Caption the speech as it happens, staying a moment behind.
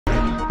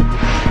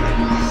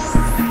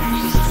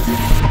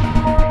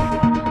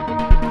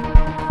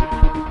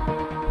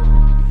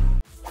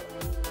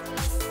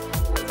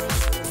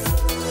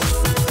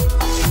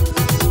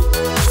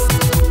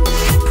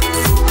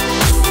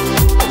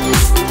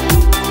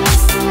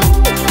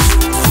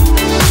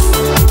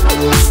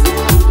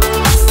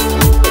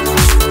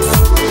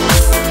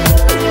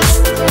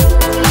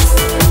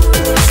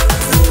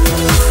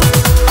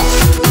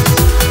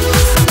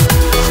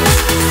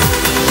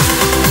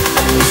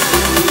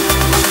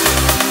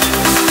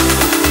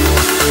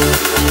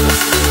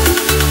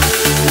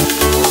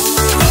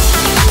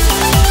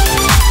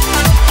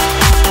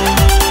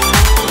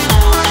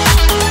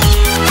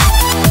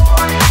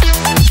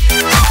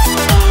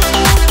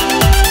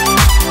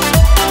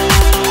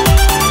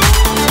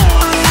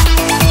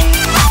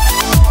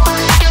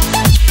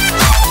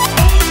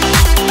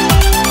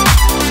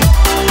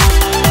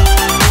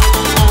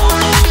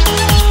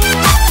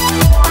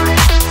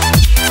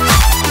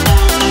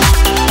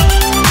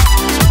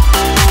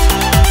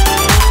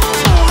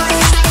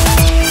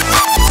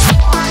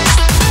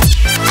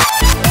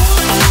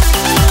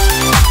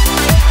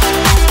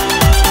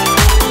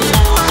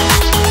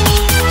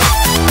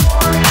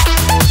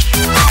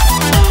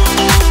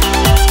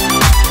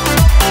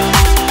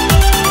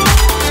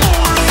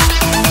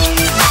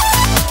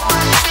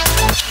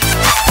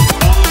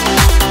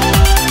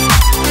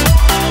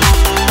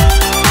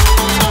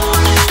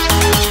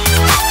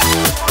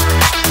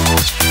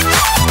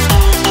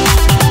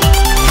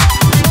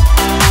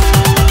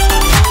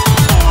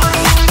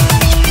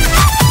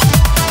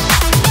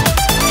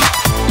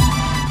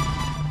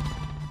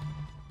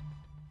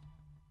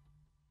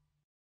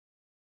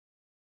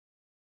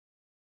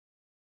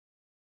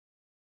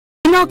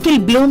Pinnacle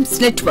Blooms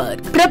Network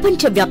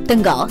ప్రపంచ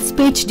వ్యాప్తంగా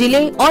speech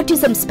delay,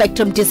 autism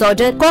spectrum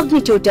disorder,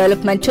 cognitive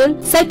developmental,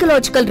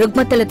 psychological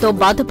రుగ్మతలతో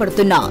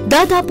బాధపడుతున్న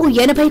దాదాపు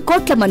 80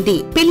 కోట్ల మంది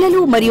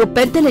పిల్లలు మరియు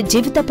పెద్దల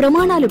జీవిత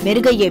ప్రమాణాలు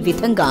మెరుగయ్యే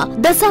విధంగా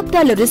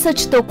దశాబ్దాల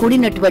రీసెర్చ్ తో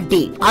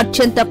కూడినటువంటి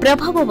అత్యంత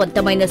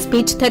ప్రభావవంతమైన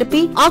speech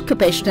therapy,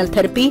 occupational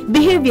therapy,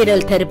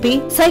 behavioural therapy,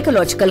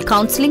 psychological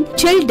counselling,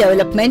 child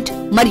development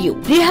మరియు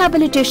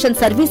రీహాబిలిటేషన్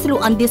సర్వీసులు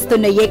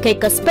అందిస్తున్న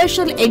ఏకైక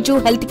స్పెషల్ ఎడ్యు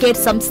హెల్త్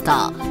కేర్ సంస్థ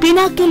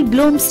పినాకిల్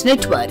బ్లూమ్స్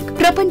నెట్వర్క్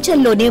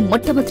ప్రపంచంలోనే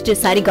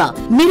మొట్టమొదటిసారిగా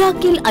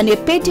మిరాకిల్ అనే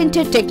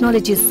పేటెంటెడ్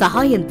టెక్నాలజీ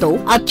సహాయంతో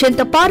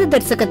అత్యంత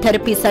పారదర్శక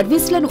థెరపీ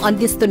సర్వీసులను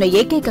అందిస్తున్న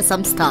ఏకైక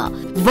సంస్థ.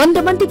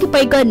 100 మందికి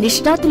పైగా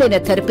నిష్ణాతులైన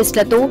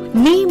థెరపిస్టులతో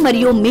మీ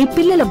మరియు మీ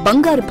పిల్లల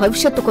బంగారు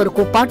భవిష్యత్తు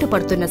కొరకు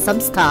పాటుపడుతున్న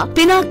సంస్థ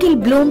పినాకిల్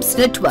బ్లూమ్స్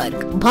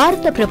నెట్వర్క్.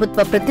 భారత ప్రభుత్వ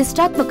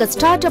ప్రతిష్టాత్మక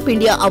స్టార్టప్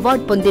ఇండియా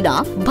అవార్డు పొందిన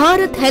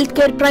Bharat health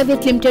care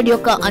private limited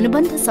యొక్క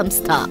అనుబంధ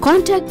సంస్థ.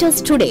 Contact us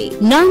today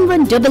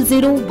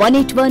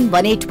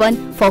 9100181181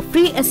 for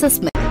free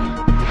assessment.